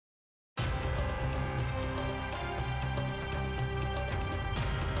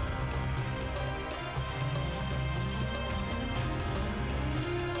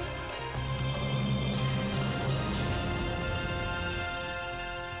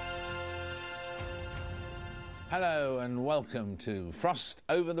Hello and welcome to Frost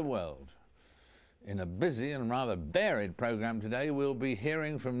Over the World. In a busy and rather varied programme today, we'll be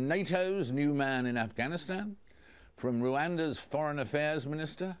hearing from NATO's new man in Afghanistan, from Rwanda's Foreign Affairs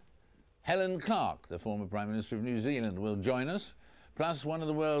Minister. Helen Clark, the former Prime Minister of New Zealand, will join us, plus one of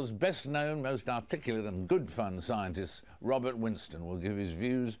the world's best-known, most articulate and good fun scientists, Robert Winston, will give his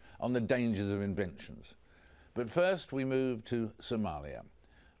views on the dangers of inventions. But first we move to Somalia,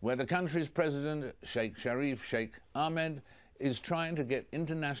 where the country's president, Sharif Sheikh Ahmed, is trying to get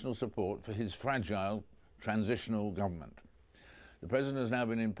international support for his fragile transitional government. The president has now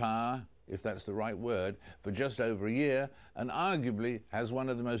been in power, if that's the right word, for just over a year, and arguably has one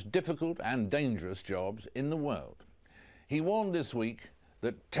of the most difficult and dangerous jobs in the world. He warned this week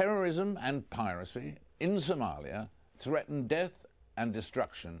that terrorism and piracy in Somalia threaten death and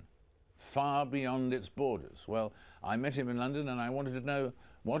destruction far beyond its borders. Well, I met him in London and I wanted to know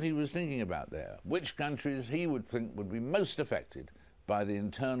what he was thinking about there, which countries he would think would be most affected by the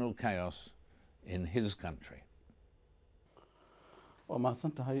internal chaos in his country.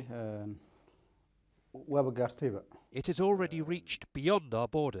 It has already reached beyond our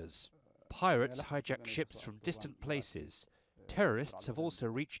borders. Pirates hijack ships from distant places. Terrorists have also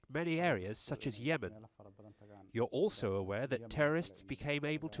reached many areas such as Yemen. You're also aware that terrorists became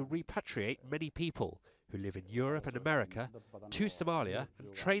able to repatriate many people who live in Europe and America to Somalia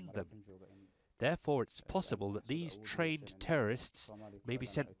and trained them. Therefore, it's possible that these trained terrorists may be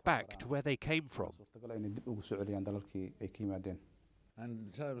sent back to where they came from. And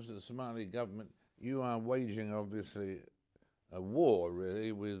in terms of the Somali government, you are waging, obviously, a war,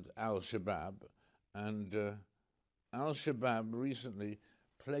 really, with al-Shabaab, and al-Shabaab recently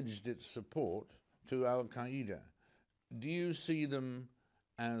pledged its support to al-Qaeda. Do you see them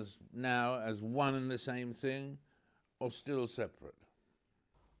as now as one and the same thing, or still separate?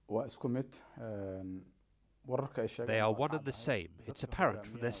 They are one and the same. It's apparent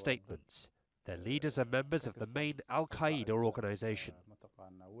from their statements. Their leaders are members of the main al-Qaeda organization.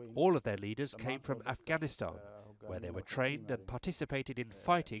 All of their leaders came from Afghanistan, where they were trained and participated in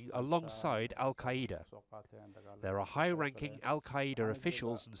fighting alongside al-Qaeda. There are high-ranking al-Qaeda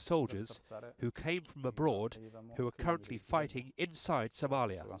officials and soldiers who came from abroad who are currently fighting inside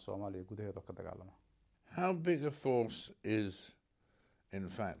Somalia. How big a force is, in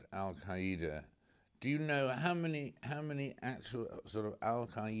fact, al-Qaeda? Do you know how many actual sort of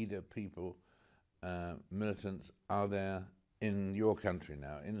al-Qaeda people, militants, are there in your country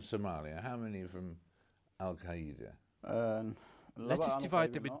now, in Somalia? How many from al-Qaeda? Let us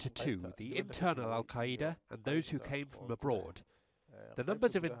divide them into two, the internal al-Qaeda and those who came from abroad. The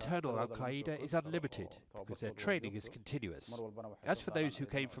numbers of internal al-Qaeda is unlimited because their training is continuous. As for those who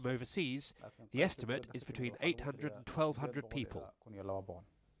came from overseas, the estimate is between 800 and 1,200 people.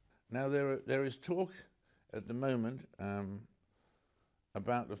 Now there is talk at the moment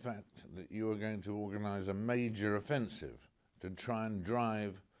about the fact that you are going to organize a major offensive to try and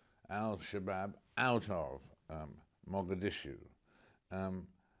drive al-Shabaab out of Mogadishu.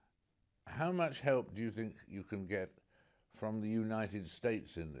 How much help do you think you can get from the United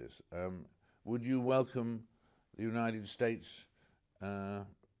States in this? Would you welcome the United States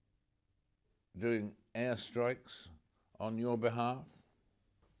doing airstrikes on your behalf?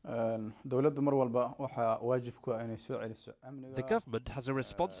 The government has a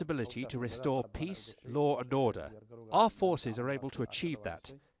responsibility to restore peace, law and order. Our forces are able to achieve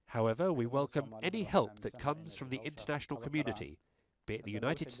that. However, we welcome any help that comes from the international community, be it the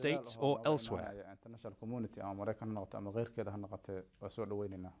United States or elsewhere.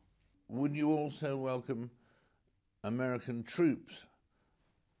 Would you also welcome American troops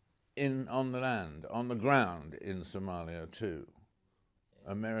on the land, on the ground in Somalia too?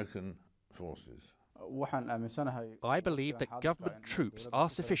 American forces? I believe that government troops are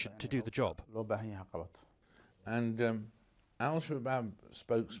sufficient to do the job. And al-Shabaab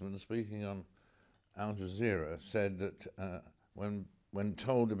spokesman speaking on Al Jazeera said that when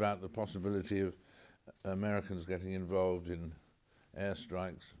told about the possibility of Americans getting involved in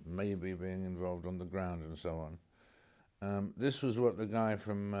airstrikes, maybe being involved on the ground and so on, this was what the guy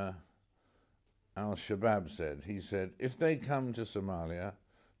from al-Shabaab said. He said, if they come to Somalia,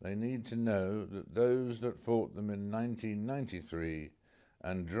 they need to know that those that fought them in 1993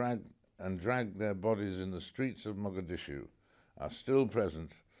 and dragged their bodies in the streets of Mogadishu are still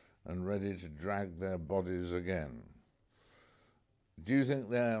present and ready to drag their bodies again. Do you think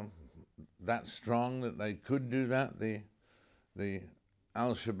they're that strong that they could do that, the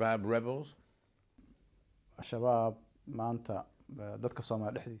al-Shabaab rebels?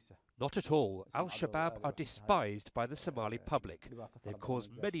 Not at all. Al-Shabaab are despised by the Somali public. They've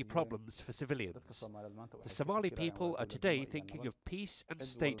caused many problems for civilians. The Somali people are today thinking of peace and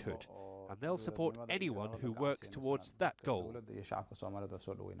statehood, and they'll support anyone who works towards that goal.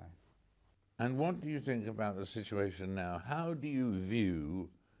 And what do you think about the situation now? How do you view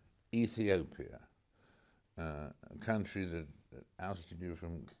Ethiopia, a country that ousted you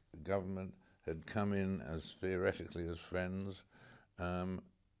from government, had come in as theoretically as friends?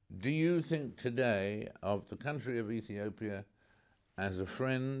 Do you think today of the country of Ethiopia as a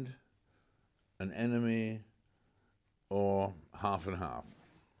friend, an enemy, or half and half?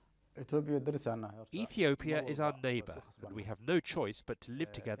 Ethiopia is our neighbour, and we have no choice but to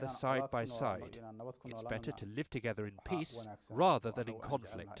live together side by side. It's better to live together in peace rather than in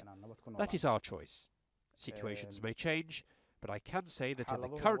conflict. That is our choice. Situations may change, but I can say that in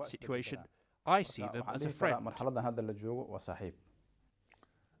the current situation, I see them as a friend.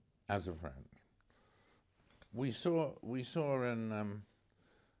 As a friend. We saw in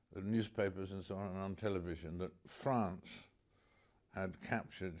the newspapers and so on television that France had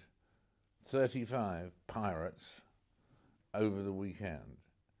captured 35 pirates over the weekend.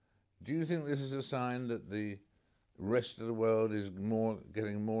 Do you think this is a sign that the rest of the world is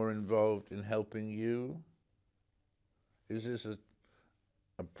getting more involved in helping you? Is this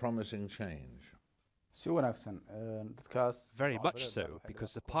a promising change? Very much so,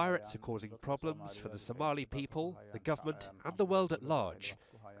 because the pirates are causing problems for the Somali people, the government and the world at large,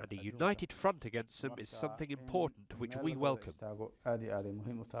 and a united front against them is something important which we welcome.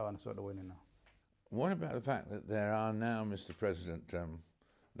 What about the fact that there are now, Mr. President,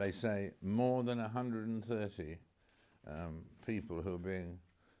 they say more than 130 people who are being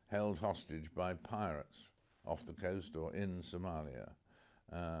held hostage by pirates off the coast or in Somalia?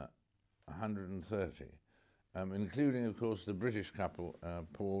 130, including, of course, the British couple,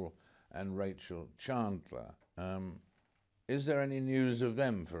 Paul and Rachel Chandler. Is there any news of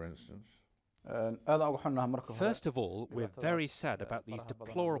them, for instance? First of all, we're very sad about these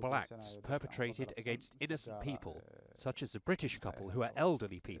deplorable acts perpetrated against innocent people, such as the British couple who are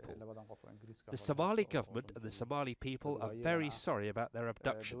elderly people. The Somali government and the Somali people are very sorry about their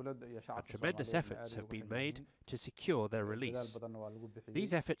abduction, and tremendous efforts have been made to secure their release.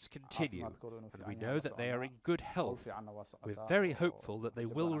 These efforts continue, and we know that they are in good health. We're very hopeful that they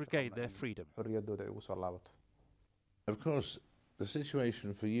will regain their freedom. Of course, the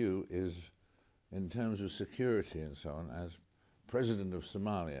situation for you is, in terms of security and so on, as President of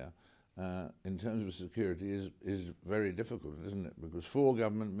Somalia, in terms of security is very difficult, isn't it? Because 4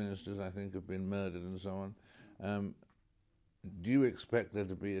 government ministers, I think, have been murdered and so on. Do you expect there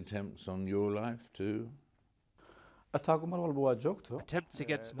to be attempts on your life too? Attempts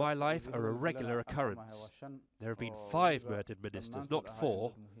against my life are a regular occurrence. There have been 5 murdered ministers, not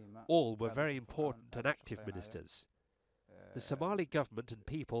 4. All were very important and active ministers. The Somali government and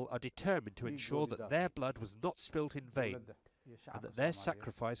people are determined to ensure that their blood was not spilt in vain, and that their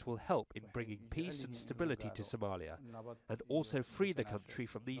sacrifice will help in bringing peace and stability to Somalia, and also free the country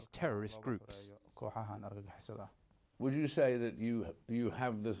from these terrorist groups. Would you say that you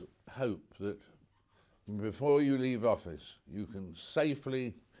have the hope that before you leave office you can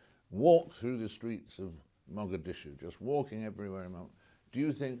safely walk through the streets of Mogadishu, just walking everywhere? Do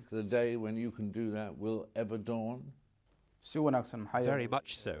you think the day when you can do that will ever dawn? Very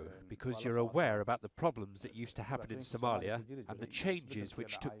much so, because you're aware about the problems that used to happen in Somalia and the changes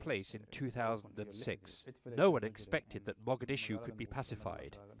which took place in 2006. No one expected that Mogadishu could be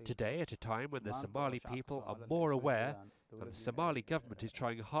pacified. Today, at a time when the Somali people are more aware and the Somali government is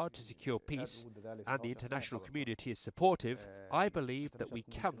trying hard to secure peace and the international community is supportive, I believe that we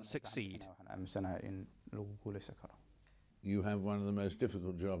can succeed. You have one of the most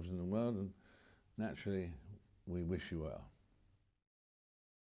difficult jobs in the world, and naturally we wish you well.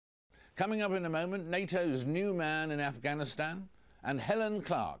 Coming up in a moment, NATO's new man in Afghanistan and Helen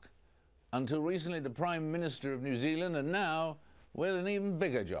Clark, until recently the Prime Minister of New Zealand, and now with an even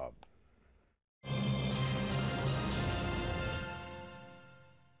bigger job.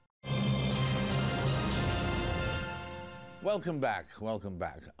 Welcome back, welcome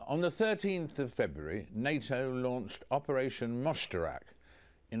back. On the 13th of February, NATO launched Operation Mushtarak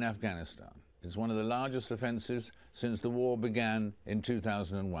in Afghanistan. It's one of the largest offensives since the war began in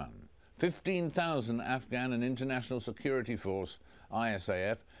 2001. 15,000 Afghan and International Security Force,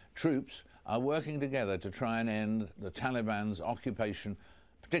 ISAF, troops are working together to try and end the Taliban's occupation,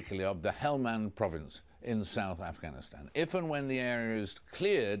 particularly of the Helmand province in South Afghanistan. If and when the area is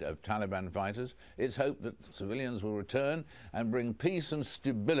cleared of Taliban fighters, it's hoped that civilians will return and bring peace and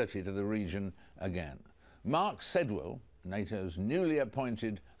stability to the region again. Mark Sedwill NATO's newly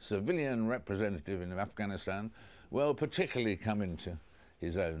appointed civilian representative in Afghanistan, will particularly come into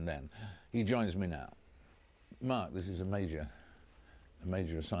his own then. He joins me now. Mark, this is a major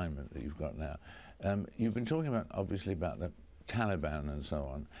assignment that you've got now. You've been talking about, obviously, about the Taliban and so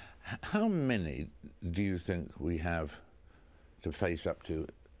on. How many do you think we have to face up to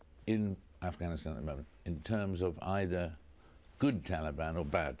in Afghanistan at the moment, in terms of either good Taliban or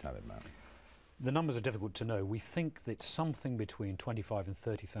bad Taliban? The numbers are difficult to know. We think that something between 25 and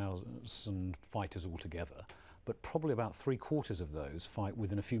 30,000 fighters altogether, but probably about 3/4 of those fight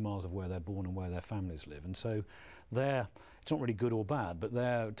within a few miles of where they're born and where their families live. And so it's not really good or bad, but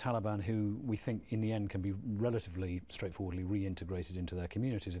they're Taliban who we think in the end can be relatively straightforwardly reintegrated into their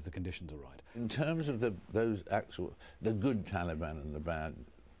communities if the conditions are right. In terms of the good Taliban and the bad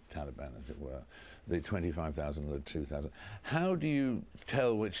Taliban, as it were, the 25,000 and the 2,000, how do you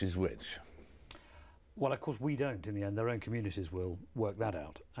tell which is which? Well, of course, we don't in the end. Their own communities will work that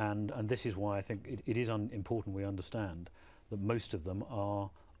out. And this is why I think it is important we understand that most of them are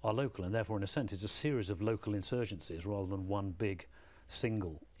local, and therefore, in a sense, it's a series of local insurgencies rather than one big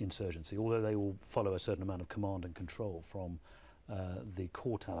single insurgency, although they all follow a certain amount of command and control from the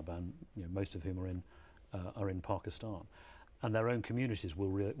core Taliban, most of whom are in Pakistan. And their own communities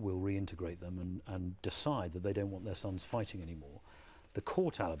will reintegrate them and decide that they don't want their sons fighting anymore. The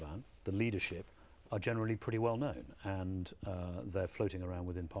core Taliban, the leadership, are generally pretty well known, and they're floating around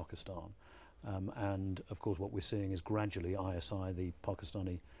within Pakistan. And of course what we're seeing is gradually ISI, the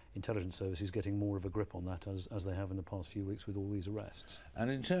Pakistani intelligence service, is getting more of a grip on that as they have in the past few weeks with all these arrests.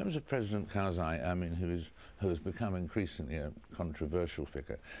 And in terms of President Karzai, I mean, who has become increasingly a controversial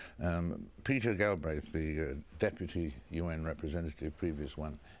figure, Peter Galbraith, the deputy UN representative, previous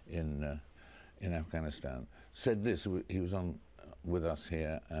one in Afghanistan, said this. He was on with us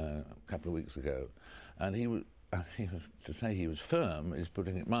here a couple of weeks ago, and to say he was firm is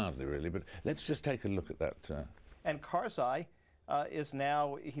putting it mildly, really, but let's just take a look at that. And Karzai is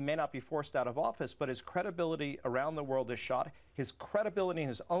now, he may not be forced out of office, but his credibility around the world is shot. His credibility in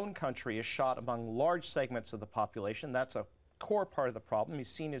his own country is shot among large segments of the population. That's a core part of the problem.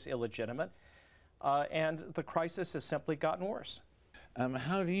 He's seen as illegitimate, and the crisis has simply gotten worse.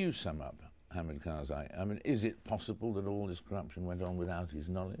 How do you sum up Hamid Karzai? I mean, is it possible that all this corruption went on without his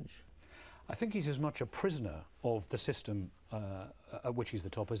knowledge? I think he's as much a prisoner of the system at which he's the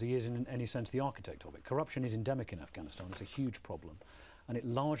top as he is in any sense the architect of it. Corruption is endemic in Afghanistan. It's a huge problem, and it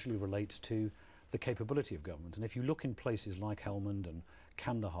largely relates to the capability of government. And if you look in places like Helmand and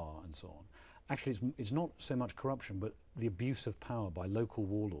Kandahar and so on, actually it's not so much corruption but the abuse of power by local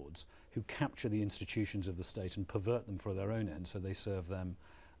warlords who capture the institutions of the state and pervert them for their own ends so they serve them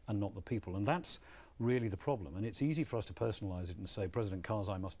and not the people. And that's really the problem. And it's easy for us to personalise it and say President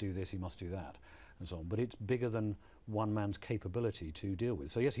Karzai must do this, he must do that, and so on. But it's bigger than one man's capability to deal with.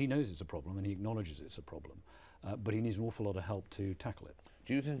 So yes, he knows it's a problem and he acknowledges it's a problem, but he needs an awful lot of help to tackle it.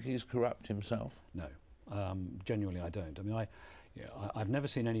 Do you think he's corrupt himself? No, genuinely I don't. I mean, I've never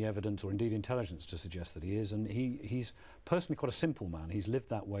seen any evidence or indeed intelligence to suggest that he is, and he's personally quite a simple man. He's lived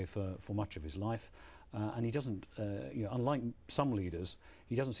that way for much of his life. And he doesn't, unlike some leaders,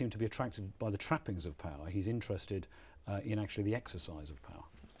 he doesn't seem to be attracted by the trappings of power. He's interested in actually the exercise of power.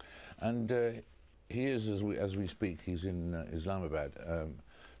 And he is, as we speak, he's in Islamabad,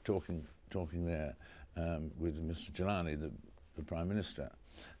 talking there with Mr. Jalani, the Prime Minister.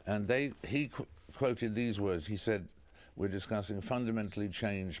 And he quoted these words. He said, "We're discussing a fundamentally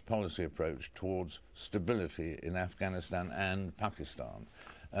changed policy approach towards stability in Afghanistan and Pakistan."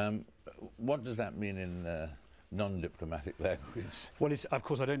 What does that mean in non-diplomatic language? Well, of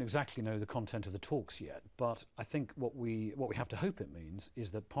course, I don't exactly know the content of the talks yet, but I think what we have to hope it means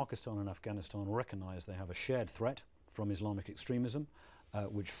is that Pakistan and Afghanistan recognise they have a shared threat from Islamic extremism,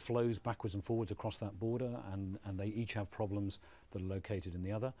 which flows backwards and forwards across that border, and they each have problems that are located in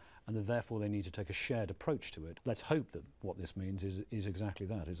the other, and that therefore they need to take a shared approach to it. Let's hope that what this means is exactly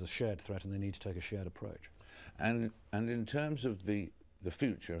that. It's a shared threat and they need to take a shared approach. And in terms of the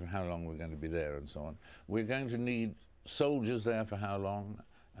future of how long we're going to be there and so on, we're going to need soldiers there for how long?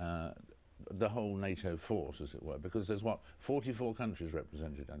 The whole NATO force, as it were, because there's 44 countries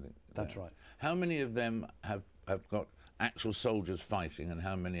represented, I think. That's right. How many of them have got actual soldiers fighting, and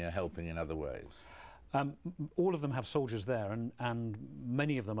how many are helping in other ways? All of them have soldiers there, and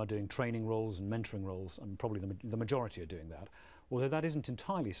many of them are doing training roles and mentoring roles, and probably the majority are doing that. Although that isn't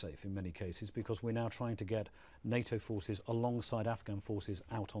entirely safe in many cases, because we're now trying to get NATO forces alongside Afghan forces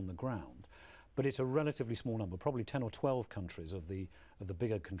out on the ground. But it's a relatively small number, probably 10 or 12 countries of the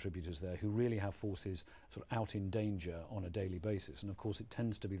bigger contributors there who really have forces sort of out in danger on a daily basis. And of course it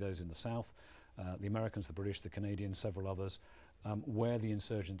tends to be those in the south, the Americans, the British, the Canadians, several others, where the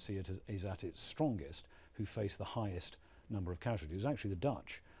insurgency is at its strongest, who face the highest number of casualties. It's actually the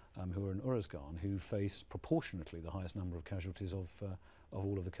Dutch, who are in Uruzgan, who face proportionately the highest number of casualties of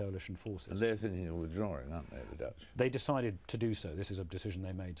all of the coalition forces. And they're thinking of withdrawing, aren't they, the Dutch? They decided to do so. This is a decision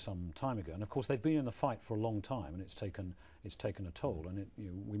they made some time ago, and of course they've been in the fight for a long time, and it's taken a toll. And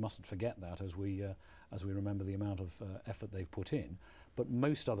we mustn't forget that as we remember the amount of effort they've put in. But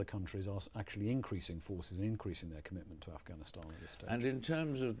most other countries are actually increasing forces and increasing their commitment to Afghanistan at this stage. And in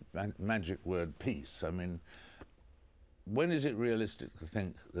terms of magic word peace, I mean, when is it realistic to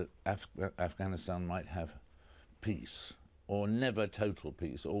think that Afghanistan might have peace, or never total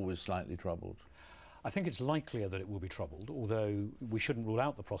peace, always slightly troubled? I think it's likelier that it will be troubled, although we shouldn't rule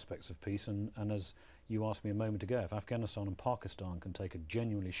out the prospects of peace. And as you asked me a moment ago, if Afghanistan and Pakistan can take a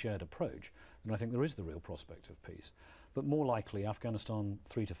genuinely shared approach, then I think there is the real prospect of peace. But more likely, Afghanistan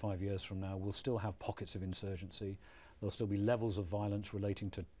 3 to 5 years from now will still have pockets of insurgency. There'll still be levels of violence relating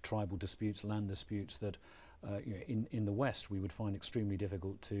to tribal disputes, land disputes that in the West we would find extremely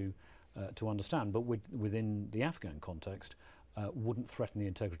difficult to understand, but within the Afghan context wouldn't threaten the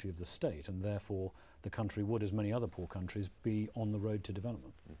integrity of the state, and therefore the country would, as many other poor countries, be on the road to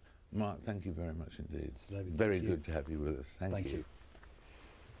development. Mark, thank you very much indeed. David, very good to have you with us. Thank you. you.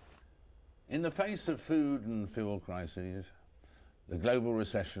 In the face of food and fuel crises, the global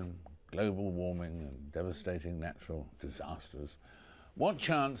recession, global warming and devastating natural disasters, what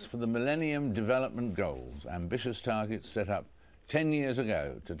chance for the Millennium Development Goals, ambitious targets set up 10 years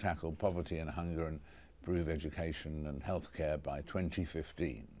ago to tackle poverty and hunger and improve education and healthcare by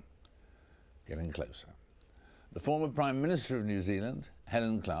 2015? Getting closer. The former Prime Minister of New Zealand,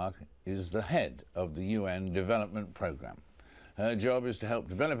 Helen Clark, is the head of the UN Development Programme. Her job is to help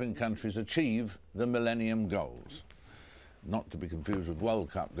developing countries achieve the Millennium Goals. Not to be confused with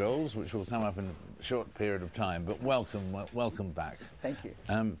World Cup goals, which will come up in a short period of time, but welcome back. Thank you.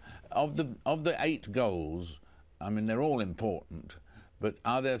 Of the 8 goals, I mean, they're all important, but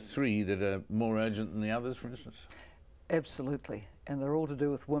are there 3 that are more urgent than the others, for instance? Absolutely, and they're all to do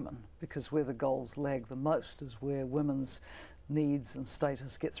with women, because where the goals lag the most is where women's needs and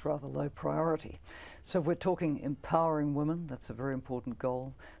status gets rather low priority. So if we're talking empowering women, that's a very important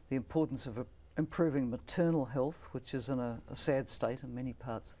goal. The importance of improving maternal health, which is in a sad state in many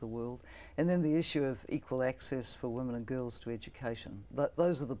parts of the world, and then the issue of equal access for women and girls to education.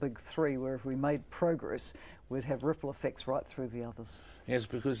 Those are the big 3, where if we made progress, we'd have ripple effects right through the others. Yes,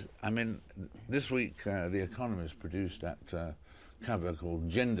 because, I mean, this week The Economist produced that cover called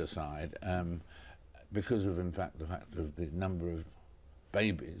Gendercide, because of, in fact, the fact of the number of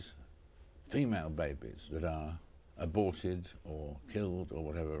babies, female babies, that are aborted or killed or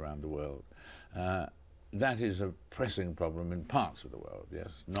whatever around the world. That is a pressing problem in parts of the world, yes?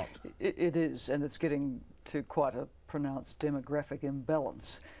 Not. It is, and it's getting to quite a pronounced demographic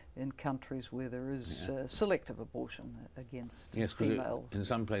imbalance in countries where there is selective abortion against female. Yes, in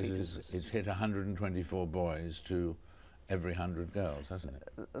some places it's hit 124 boys to every 100 girls, hasn't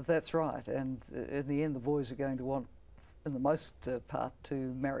it? That's right, and in the end the boys are going to want, in the most part, to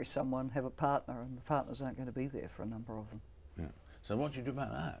marry someone, have a partner, and the partners aren't going to be there for a number of them. Yeah. So what do you do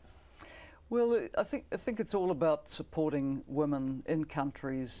about that? Well, I think it's all about supporting women in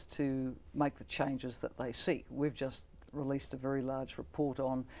countries to make the changes that they seek. We've just released a very large report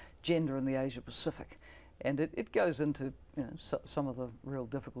on gender in the Asia Pacific, and it goes into some of the real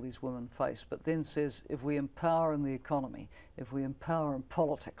difficulties women face, but then says if we empower in the economy, if we empower in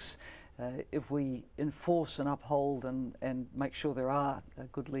politics, if we enforce and uphold and make sure there are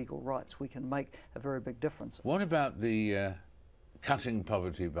good legal rights, we can make a very big difference. What about the cutting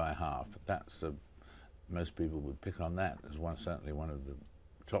poverty by half? That's most people would pick on that as certainly one of the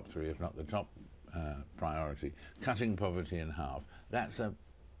top 3, if not the top priority. Cutting poverty in half. That's a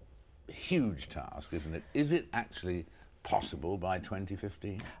huge task, isn't it? Is it actually possible by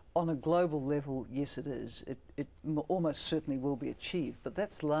 2015? On a global level, yes, it is. It almost certainly will be achieved, but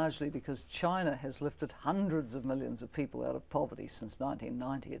that's largely because China has lifted hundreds of millions of people out of poverty since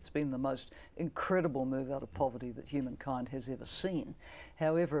 1990. It's been the most incredible move out of poverty that humankind has ever seen.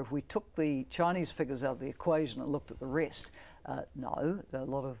 However, if we took the Chinese figures out of the equation and looked at the rest, no, a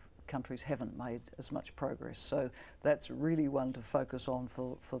lot of countries haven't made as much progress. So that's really one to focus on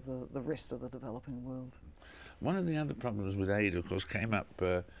for the rest of the developing world. One of the other problems with aid, of course, came up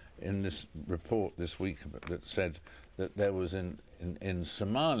in this report this week that said that there was in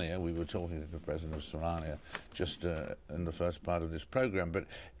Somalia, we were talking to the president of Somalia just in the first part of this program,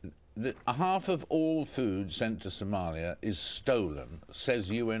 but half of all food sent to Somalia is stolen, says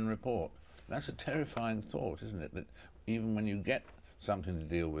UN report. That's a terrifying thought, isn't it? That even when you get something to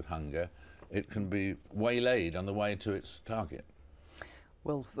deal with hunger, it can be waylaid on the way to its target.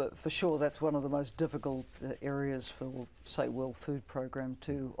 Well, for sure, that's one of the most difficult areas for, say, World Food Programme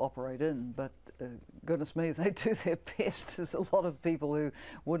to operate in. But goodness me, they do their best. There's a lot of people who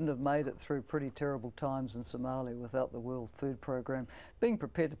wouldn't have made it through pretty terrible times in Somalia without the World Food Programme being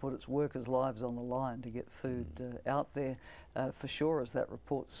prepared to put its workers' lives on the line to get food out there. For sure, as that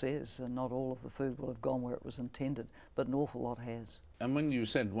report says, not all of the food will have gone where it was intended, but an awful lot has. And when you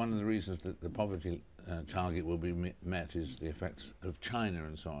said one of the reasons that the poverty target will be met is the effects of China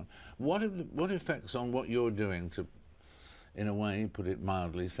and so on, what effects on what you're doing to, in a way, put it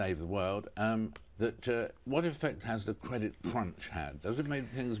mildly, save the world, what effect has the credit crunch had? Does it make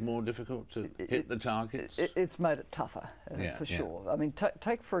things more difficult to hit the targets? It's made it tougher, for sure. I mean,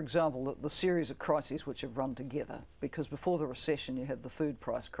 take for example the series of crises which have run together, because before the recession you had the food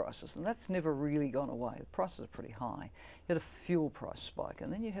price crisis, and that's never really gone away. The prices are pretty high. You had a fuel price spike,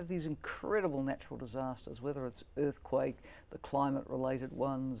 and then you have these incredible natural disasters, whether it's earthquake, the climate-related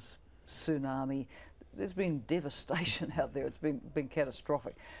ones, tsunami. There's been devastation out there. It's been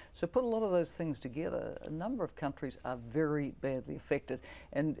catastrophic. So put a lot of those things together, a number of countries are very badly affected.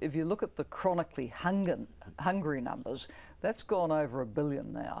 And if you look at the chronically hungry numbers, that's gone over 1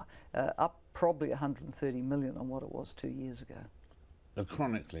 billion now, up probably 130 million on what it was 2 years ago.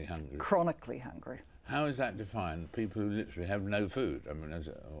 Chronically hungry? Chronically hungry. How is that defined? People who literally have no food? I mean,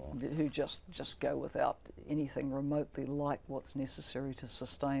 who just go without anything remotely like what's necessary to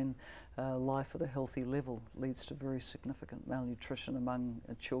sustain life at a healthy level, leads to very significant malnutrition among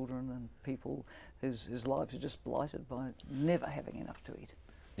children and people whose lives are just blighted by never having enough to eat.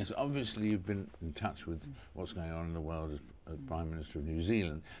 Yes, obviously you've been in touch with what's going on in the world as Prime Minister of New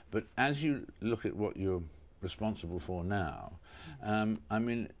Zealand, but as you look at what you're responsible for now, I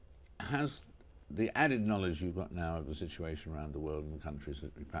mean, has the added knowledge you've got now of the situation around the world in the countries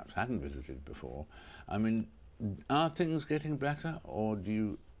that we perhaps hadn't visited before, I mean, are things getting better, or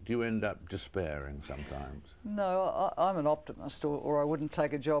do you end up despairing sometimes? No, I'm an optimist, or I wouldn't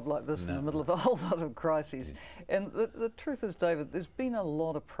take a job like this in the middle of a whole lot of crises. And the truth is, David, there's been a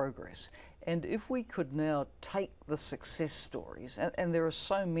lot of progress. And if we could now take the success stories, and there are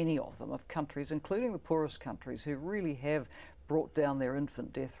so many of them, of countries, including the poorest countries, who really have brought down their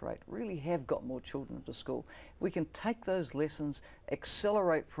infant death rate, really have got more children into school. We can take those lessons,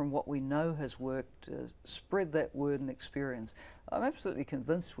 accelerate from what we know has worked, spread that word and experience. I'm absolutely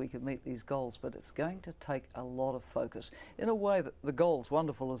convinced we can meet these goals, but it's going to take a lot of focus. In a way that the goals,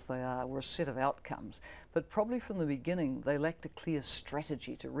 wonderful as they are, were a set of outcomes, but probably from the beginning they lacked a clear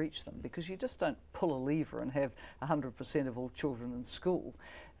strategy to reach them, because you just don't pull a lever and have 100% of all children in school.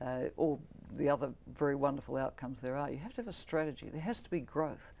 Or the other very wonderful outcomes there are. You have to have a strategy. There has to be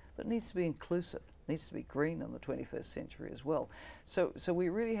growth, but it needs to be inclusive. It needs to be green in the 21st century as well. So we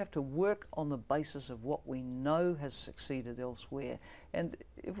really have to work on the basis of what we know has succeeded elsewhere. And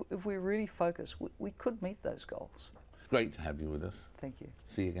if we really focus, we could meet those goals. Great to have you with us. Thank you.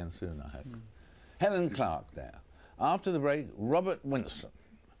 See you again soon, I hope. Helen Clark there. After the break, Robert Winston,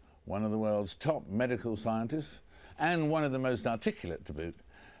 one of the world's top medical scientists and one of the most articulate to boot,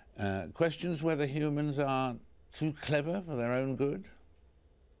 questions whether humans are too clever for their own good.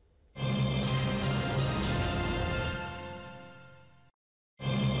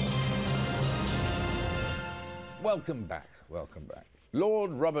 Welcome back, welcome back.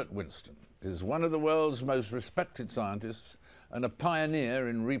 Lord Robert Winston is one of the world's most respected scientists and a pioneer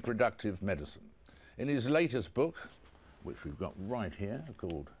in reproductive medicine. In his latest book, which we've got right here,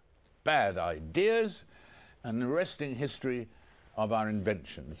 called Bad Ideas, an arresting history of our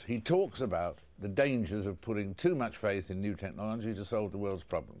inventions, he talks about the dangers of putting too much faith in new technology to solve the world's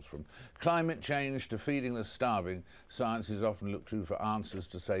problems. From climate change to feeding the starving, science is often looked to for answers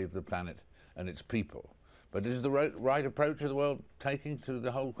to save the planet and its people. But is the right approach of the world taking to the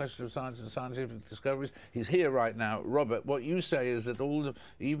whole question of science and scientific discoveries? He's here right now. Robert, what you say is that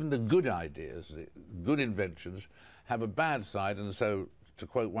even the good ideas, the good inventions, have a bad side, and so, to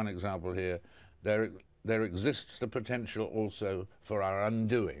quote one example here, there exists the potential also for our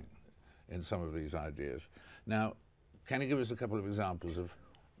undoing in some of these ideas. Now, can you give us a couple of examples of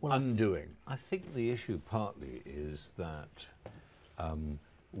undoing? I think the issue partly is that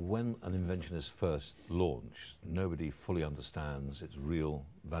when an invention is first launched, nobody fully understands its real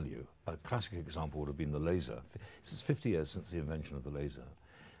value. A classic example would have been the laser. This is 50 years since the invention of the laser.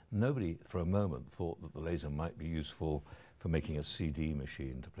 Nobody for a moment thought that the laser might be useful for making a CD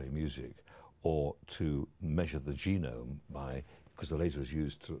machine to play music, or to measure the genome because the laser is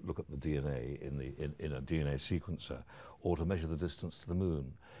used to look at the DNA in a DNA sequencer, or to measure the distance to the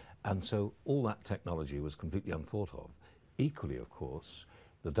moon. And so all that technology was completely unthought of. Equally, of course,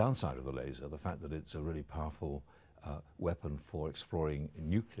 The downside of the laser, the fact that it's a really powerful weapon for exploring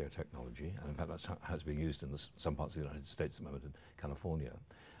nuclear technology, and in fact that's how it's being used in some parts of the United States at the moment, in California,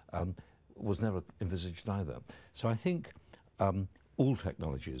 was never envisaged either. So I think all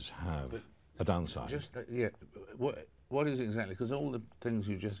technologies have a downside. Just, yeah, what is it exactly? Because all the things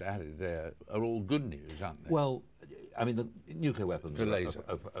you just added there are all good news, aren't they? Well, I mean, the nuclear weapons The are laser.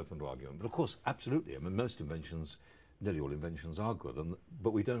 open to argument. But of course, absolutely. I mean, most inventions, nearly all inventions are good,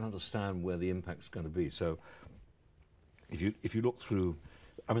 but we don't understand where the impact's going to be. So if you look through,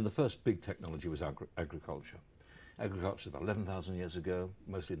 I mean, the first big technology was agriculture. Agriculture about 11,000 years ago,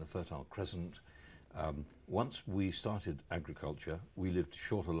 mostly in the Fertile Crescent. Once we started agriculture, we lived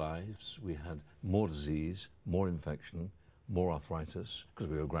shorter lives. We had more disease, more infection, more arthritis,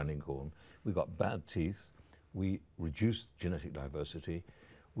 because we were grinding corn. We got bad teeth. We reduced genetic diversity.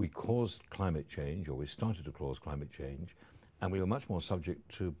 We caused climate change, or we started to cause climate change, and we were much more subject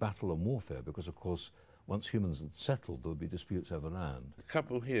to battle and warfare because, of course, once humans had settled, there would be disputes over land. A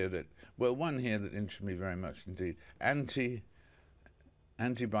couple here that, well, one here that interests me very much indeed.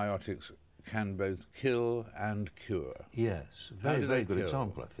 Antibiotics can both kill and cure. Yes, very good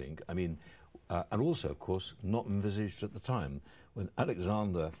example, I think. I mean, and also, of course, not envisaged at the time. When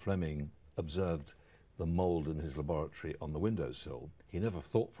Alexander Fleming observed the mould in his laboratory on the windowsill, he never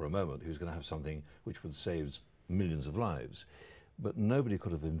thought for a moment he was going to have something which would save millions of lives. But nobody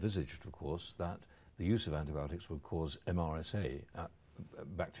could have envisaged, of course, that the use of antibiotics would cause MRSA,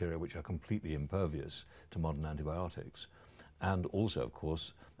 bacteria which are completely impervious to modern antibiotics. And also, of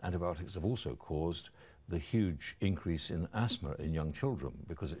course, antibiotics have also caused the huge increase in asthma in young children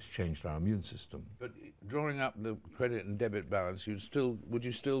because it's changed our immune system. But drawing up the credit and debit balance, would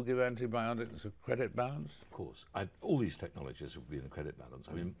you still give antibiotics a credit balance? Of course. All these technologies would be in a credit balance.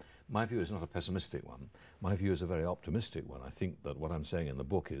 I mean, my view is not a pessimistic one. My view is a very optimistic one. I think that what I'm saying in the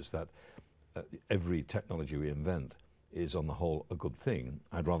book is that every technology we invent is, on the whole, a good thing.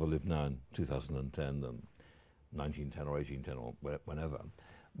 I'd rather live now in 2010 than 1910 or 1810 or whenever.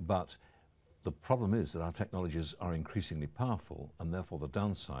 But the problem is that our technologies are increasingly powerful, and therefore the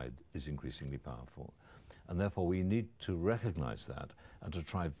downside is increasingly powerful. And therefore we need to recognize that and to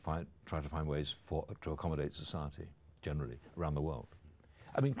try to find ways to accommodate society generally around the world.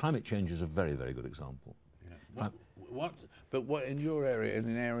 I mean, climate change is a very, very good example. Yeah. What in your area, in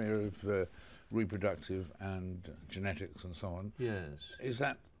the area of reproductive and genetics and so on, yes, is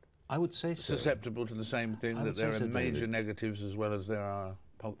that, I would say so, susceptible to the same thing, that there are major negatives as well as there are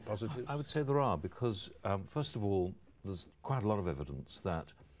positives? I would say there are, because first of all, there's quite a lot of evidence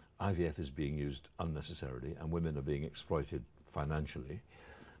that IVF is being used unnecessarily and women are being exploited financially.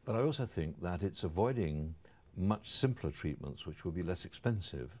 But I also think that it's avoiding much simpler treatments which will be less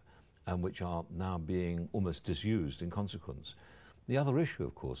expensive and which are now being almost disused in consequence. The other issue,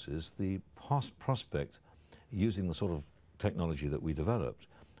 of course, is the prospect, using the sort of technology that we developed,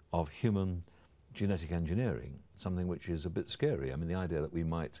 of human genetic engineering, something which is a bit scary. I mean, the idea that we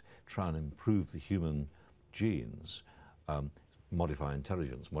might try and improve the human genes, modify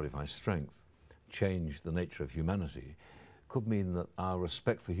intelligence, modify strength, change the nature of humanity, could mean that our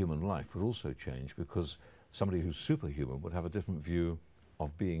respect for human life would also change, because somebody who's superhuman would have a different view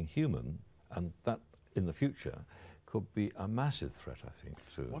of being human, and that, in the future, could be a massive threat, I think,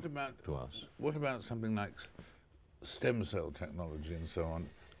 to us. What about something like stem cell technology and so on?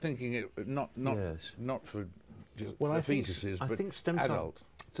 Thinking it not for fetuses, but think stem adult.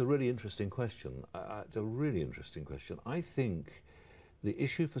 It's a really interesting question. It's a really interesting question. I think the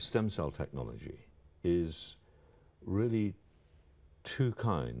issue for stem cell technology is really two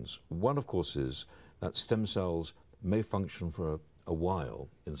kinds. One, of course, is that stem cells may function for a while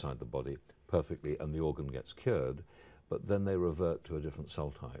inside the body perfectly and the organ gets cured, but then they revert to a different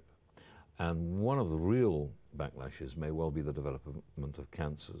cell type. And one of the real backlashes may well be the development of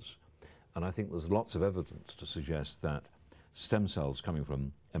cancers. And I think there's lots of evidence to suggest that stem cells coming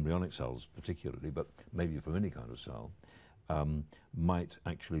from embryonic cells particularly, but maybe from any kind of cell, might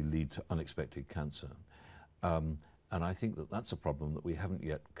actually lead to unexpected cancer. And I think that that's a problem that we haven't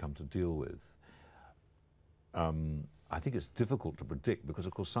yet come to deal with. I think it's difficult to predict because,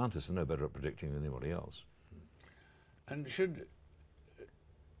 of course, scientists are no better at predicting than anybody else. And should,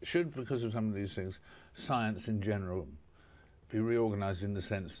 because of some of these things, science in general be reorganised in the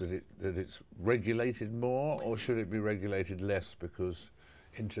sense that it's regulated more, or should it be regulated less because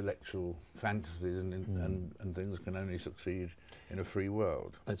intellectual fantasies and things can only succeed in a free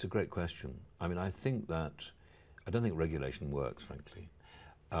world? It's a great question. I mean, I don't think regulation works, frankly.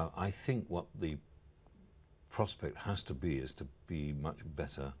 I think what the prospect has to be is to be much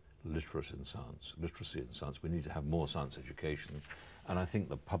better literacy in science. We need to have more science education, and I think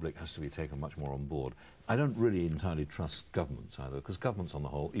the public has to be taken much more on board. I don't really entirely trust governments either, because governments on the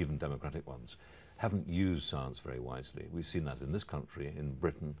whole, even democratic ones, haven't used science very wisely. We've seen that in this country, in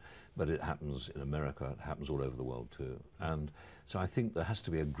Britain, but it happens in America, it happens all over the world too. And so I think there has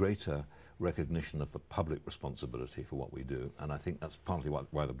to be a greater recognition of the public responsibility for what we do, and I think that's partly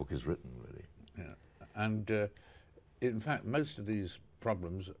why the book is written, really. Yeah. And in fact, most of these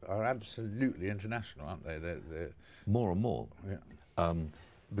problems are absolutely international, aren't they? They're more and more. Yeah.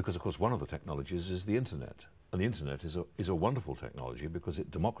 Because, of course, one of the technologies is the internet. And the internet is a wonderful technology because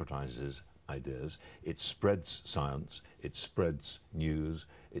it democratizes ideas, it spreads science, it spreads news,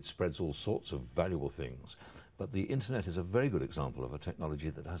 it spreads all sorts of valuable things. But the internet is a very good example of a technology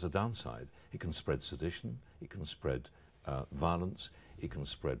that has a downside. It can spread sedition, it can spread violence, it can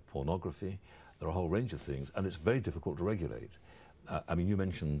spread pornography. There are a whole range of things, and it's very difficult to regulate. I mean, you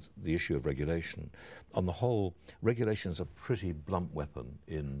mentioned the issue of regulation. On the whole, regulation is a pretty blunt weapon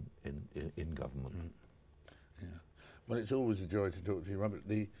in government. Mm. Yeah. Well, it's always a joy to talk to you, Robert.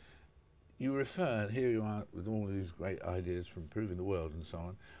 You refer, here you are with all these great ideas for improving the world and so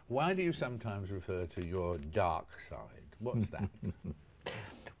on. Why do you sometimes refer to your dark side? What's that?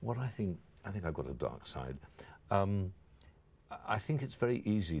 What I think I've got a dark side. I think it's very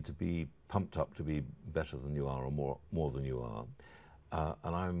easy to be pumped up to be better than you are or more than you are.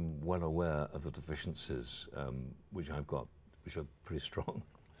 And I'm well aware of the deficiencies which I've got, which are pretty strong.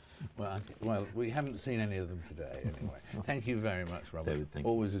 Well, we haven't seen any of them today, anyway. Thank you very much, Robert. David, thank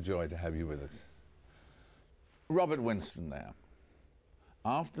you. Always a joy to have you with us. Robert Winston there.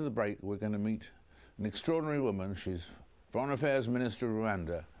 After the break, we're going to meet an extraordinary woman. She's Foreign Affairs Minister of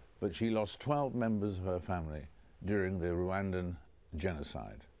Rwanda, but she lost 12 members of her family during the Rwandan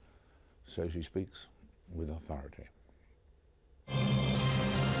genocide. So she speaks with authority.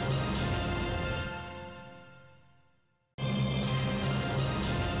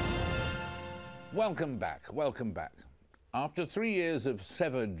 Welcome back, welcome back. After 3 years of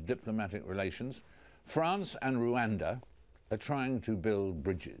severed diplomatic relations, France and Rwanda are trying to build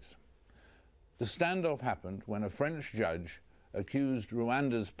bridges. The standoff happened when a French judge accused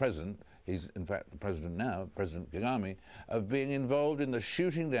Rwanda's president, he's in fact the president now, President Kagame, of being involved in the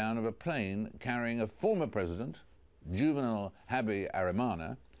shooting down of a plane carrying a former president, Juvenal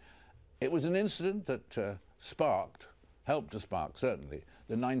Habyarimana. It was an incident that helped to spark certainly,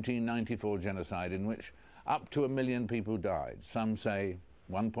 the 1994 genocide in which up to 1 million people died. Some say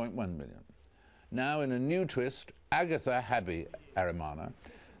 1.1 million. Now, in a new twist, Agatha Habyarimana,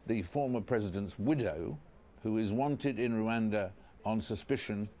 the former president's widow, who is wanted in Rwanda on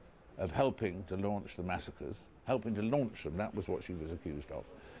suspicion of helping to launch the massacres, helping to launch them, that was what she was accused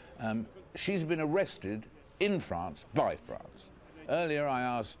of. She's been arrested in France, by France. Earlier I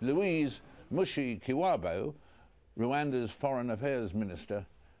asked Louise Mushikiwabo, Rwanda's Foreign Affairs Minister,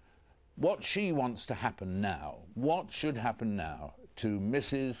 what she wants to happen now. What should happen now to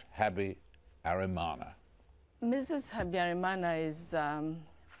Mrs. Habyarimana? Mrs. Habyarimana is,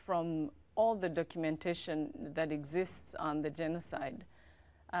 from all the documentation that exists on the genocide,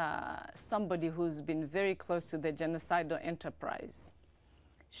 somebody who's been very close to the genocidal enterprise.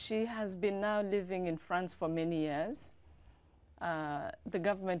 She has been now living in France for many years. The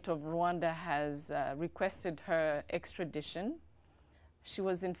government of Rwanda has requested her extradition. She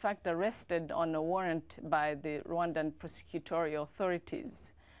was in fact arrested on a warrant by the Rwandan prosecutorial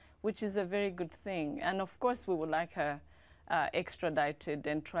authorities, which is a very good thing. And of course we would like her extradited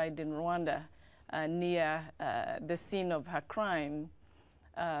and tried in Rwanda near the scene of her crime.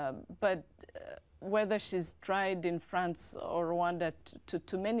 But whether she's tried in France or Rwanda,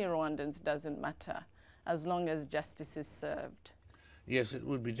 to many Rwandans doesn't matter, as long as justice is served. Yes, it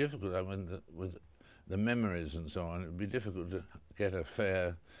would be difficult. I mean, with the memories and so on, it would be difficult to get a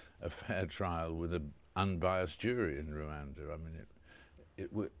fair trial with an unbiased jury in Rwanda. I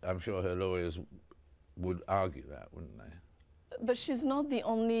mean, I'm sure her lawyers would argue that, wouldn't they? But she's not the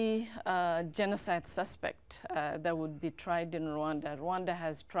only genocide suspect that would be tried in Rwanda. Rwanda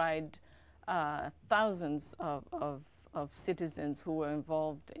has tried thousands of citizens who were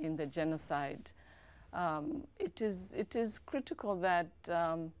involved in the genocide. It is critical that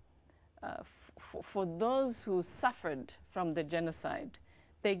for those who suffered from the genocide,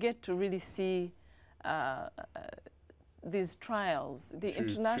 they get to really see these trials, the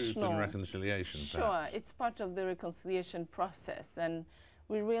international... Truth and reconciliation, Sure, perhaps. it's part of the reconciliation process, and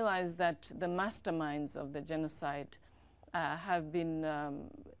we realize that the masterminds of the genocide have been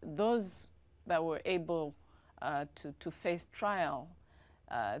those that were able to face trial.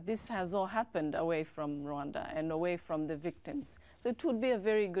 this has all happened away from Rwanda and away from the victims. So it would be a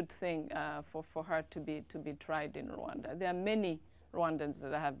very good thing for her to be tried in Rwanda. There are many Rwandans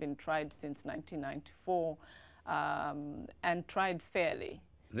that have been tried since 1994 and tried fairly.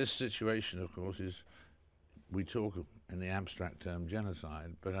 This situation, of course, is, we talk in the abstract term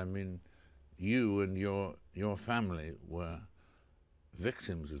genocide, but I mean, you and your family were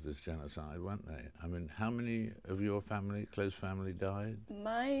victims of this genocide, weren't they? I mean, how many of your family, close family, died?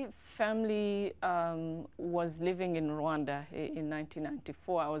 My family was living in Rwanda in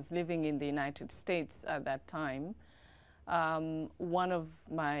 1994. I was living in the United States at that time. One of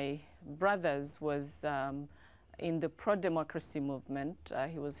my brothers was in the pro-democracy movement.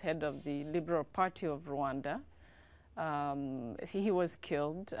 He was head of the Liberal Party of Rwanda. He was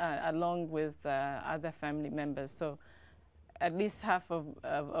killed along with other family members. So at least half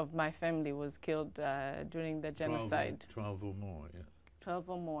of my family was killed during the genocide. 12 or more, yeah. 12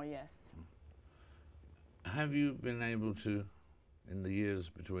 or more, yes. Have you been able to, in the years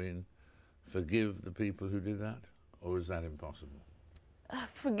between, forgive the people who did that, or is that impossible?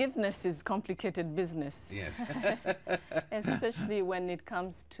 Forgiveness is complicated business. Yes. Especially when it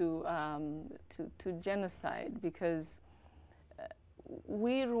comes to genocide, because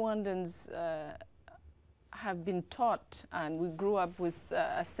we Rwandans have been taught, and we grew up with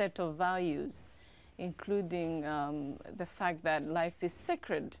a set of values, including the fact that life is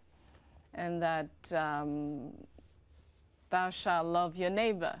sacred, and that thou shalt love your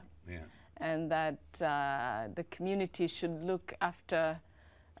neighbor. Yeah. And that the community should look after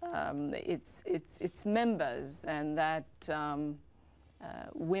its members, and that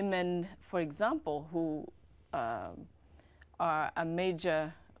women, for example, who are a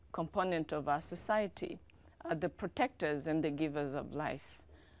major component of our society, are the protectors and the givers of life.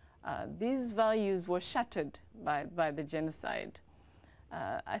 These values were shattered by the genocide.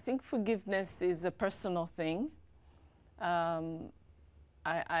 I think forgiveness is a personal thing.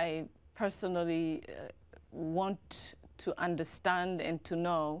 I personally want to understand and to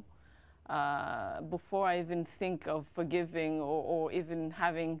know before I even think of forgiving or even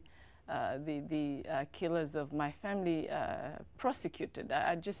having the killers of my family prosecuted.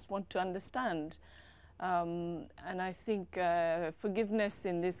 I just want to understand. And I think forgiveness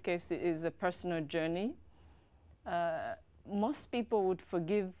in this case is a personal journey. Most people would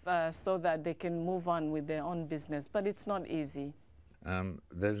forgive so that they can move on with their own business, but it's not easy.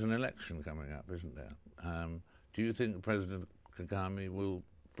 There's an election coming up, isn't there? Do you think President Kagame will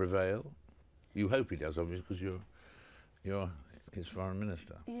prevail? You hope he does, obviously, because you're his foreign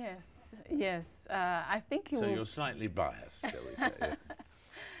minister. Yes, yes. I think he will. So you're slightly biased, shall we say? Yeah.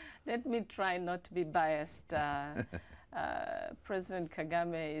 Let me try not to be biased. President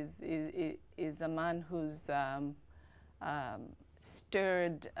Kagame is a man who's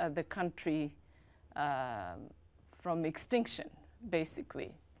stirred the country from extinction,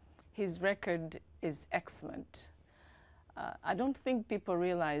 basically. His record is excellent. I don't think people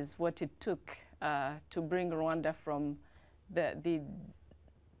realize what it took to bring Rwanda from the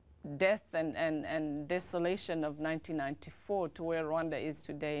death and desolation of 1994 to where Rwanda is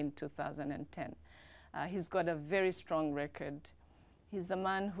today in 2010. He's got a very strong record. He's a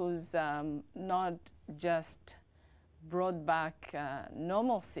man who's not just brought back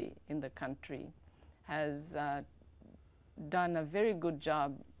normalcy in the country, has done a very good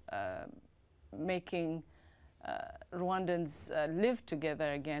job making Rwandans live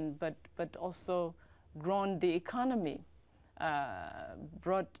together again, but also grown the economy,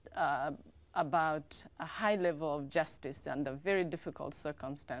 brought about a high level of justice under very difficult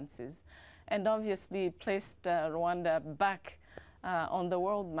circumstances, and obviously placed Rwanda back on the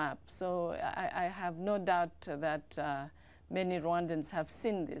world map. So I have no doubt that many Rwandans have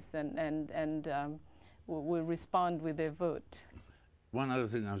seen this and will respond with their vote. One other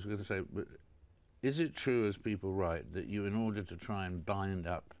thing I was going to say, but is it true, as people write, that you, in order to try and bind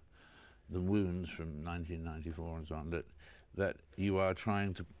up the wounds from 1994 and so on, that you are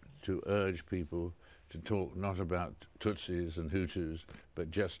trying to urge people to talk not about Tutsis and Hutus, but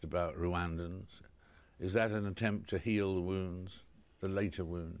just about Rwandans? Is that an attempt to heal the wounds, the later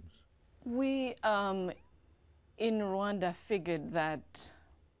wounds? We, in Rwanda, figured that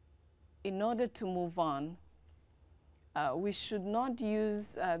in order to move on, we should not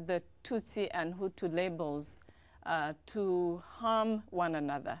use the Tutsi and Hutu labels to harm one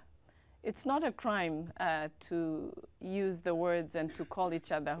another. It's not a crime to use the words and to call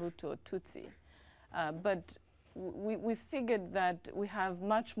each other Hutu or Tutsi. But we figured that we have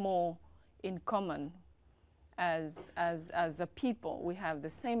much more in common as a people. We have the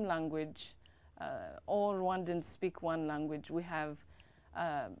same language. All Rwandans speak one language. We have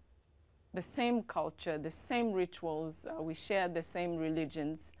the same culture, the same rituals, we share the same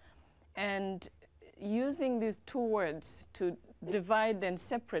religions, and using these two words to divide and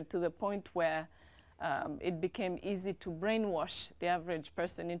separate to the point where it became easy to brainwash the average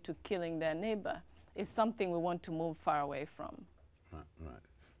person into killing their neighbor is something we want to move far away from. Right, right.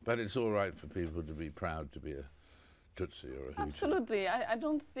 But it's all right for people to be proud to be a Tutsi or a Hutu. Absolutely. I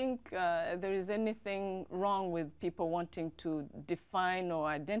don't think there is anything wrong with people wanting to define or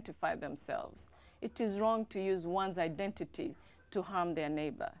identify themselves. It is wrong to use one's identity to harm their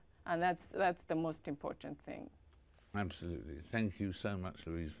neighbor, and that's the most important thing. Absolutely. Thank you so much,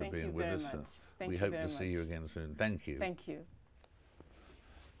 Louise, for being with us. We hope to see you again soon. Thank you. Thank you.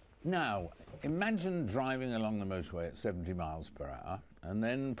 Now, imagine driving along the motorway at 70 miles per hour and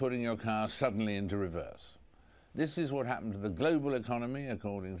then putting your car suddenly into reverse. This is what happened to the global economy,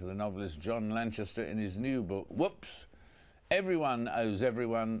 according to the novelist John Lanchester in his new book, Whoops! Everyone owes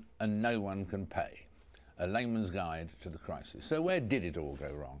everyone and no one can pay. A layman's guide to the crisis. So where did it all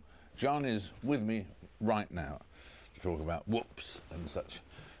go wrong? John is with me right now to talk about whoops and such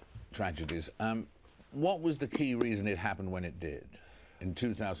tragedies. What was the key reason it happened when it did, in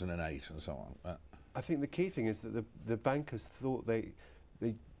 2008 and so on? I think the key thing is that the bankers thought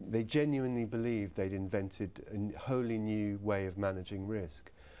they genuinely believed they'd invented a wholly new way of managing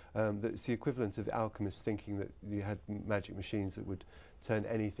risk. That's the equivalent of alchemists thinking that you had magic machines that would turn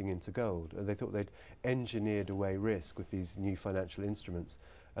anything into gold. And they thought they'd engineered away risk with these new financial instruments.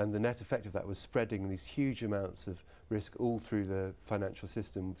 And the net effect of that was spreading these huge amounts of risk all through the financial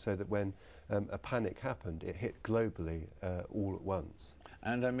system, so that when a panic happened, it hit globally all at once.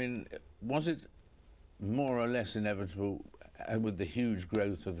 And I mean, was it more or less inevitable with the huge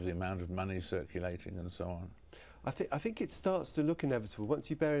growth of the amount of money circulating and so on? I think it starts to look inevitable. Once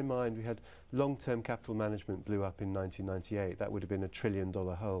you bear in mind we had long-term capital management blew up in 1998, that would have been $1 trillion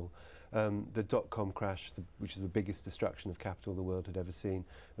hole. The dot-com crash, which is the biggest destruction of capital the world had ever seen,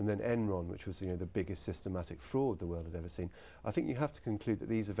 and then Enron, which was the biggest systematic fraud the world had ever seen. I think you have to conclude that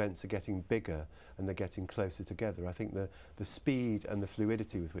these events are getting bigger and they're getting closer together. I think the speed and the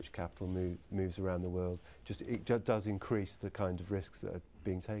fluidity with which capital moves around the world it does increase the kind of risks that are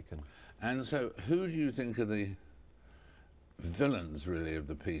being taken. And so who do you think are the villains, really, of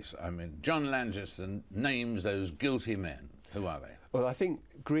the piece? I mean, John Lanchester names those guilty men. Who are they? Well, I think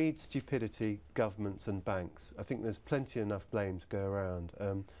greed, stupidity, governments and banks. I think there's plenty enough blame to go around.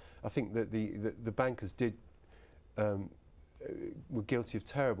 I think that the bankers were guilty of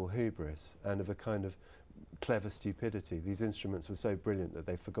terrible hubris and of a kind of clever stupidity. These instruments were so brilliant that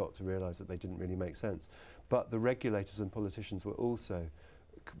they forgot to realise that they didn't really make sense. But the regulators and politicians were also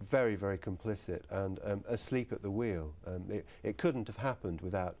very, very complicit and asleep at the wheel. It couldn't have happened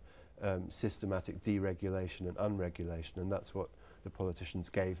without systematic deregulation and unregulation, and that's what the politicians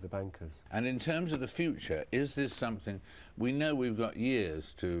gave the bankers. And in terms of the future, is this something, we know we've got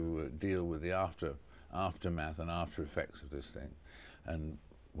years to deal with the aftermath and after effects of this thing, and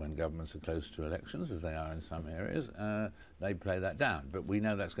when governments are close to elections, as they are in some areas, they play that down, but we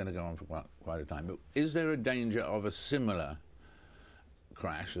know that's going to go on for quite a time. But is there a danger of a similar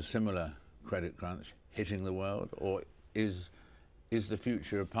crash, a similar credit crunch hitting the world, or is the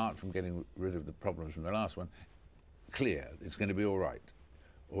future, apart from getting rid of the problems from the last one, clear, it's going to be all right?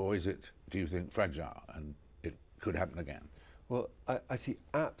 Or is it, do you think, fragile and it could happen again? Well, I see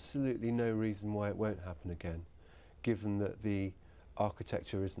absolutely no reason why it won't happen again, given that the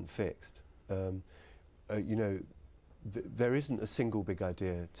architecture isn't fixed. There isn't a single big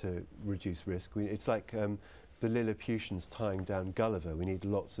idea to reduce risk. It's like the Lilliputians tying down Gulliver. We need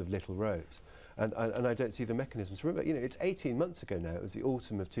lots of little ropes. And I don't see the mechanisms. Remember, it's 18 months ago now. It was the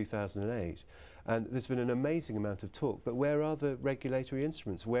autumn of 2008. And there's been an amazing amount of talk. But where are the regulatory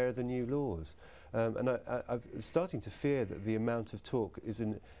instruments? Where are the new laws? And I'm starting to fear that the amount of talk is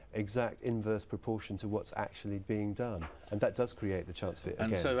in exact inverse proportion to what's actually being done. And that does create the chance of it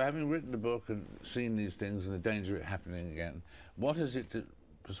again. And so, having written the book and seen these things and the danger of it happening again, what has it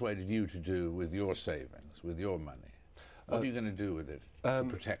persuaded you to do with your savings, with your money? What are you going to do with it to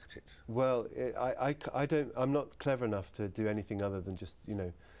protect it? Well, I'm not clever enough to do anything other than just,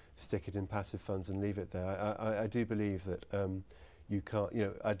 stick it in passive funds and leave it there. I do believe that you can't,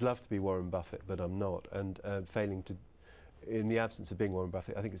 I'd love to be Warren Buffett, but I'm not. And failing to, in the absence of being Warren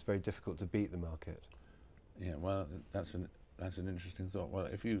Buffett, I think it's very difficult to beat the market. Yeah, well, that's an interesting thought. Well,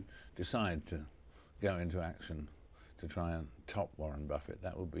 if you decide to go into action to try and top Warren Buffett,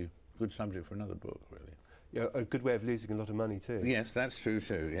 that would be a good subject for another book, really. Yeah, a good way of losing a lot of money too. Yes, that's true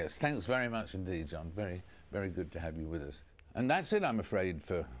too. Yes, thanks very much indeed, John. Very, very good to have you with us. And that's it, I'm afraid,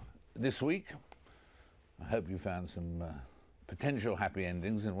 for this week. I hope you found some potential happy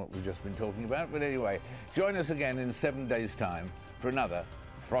endings in what we've just been talking about. But anyway, join us again in 7 days' time for another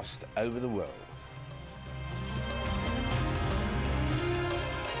Frost Over the World.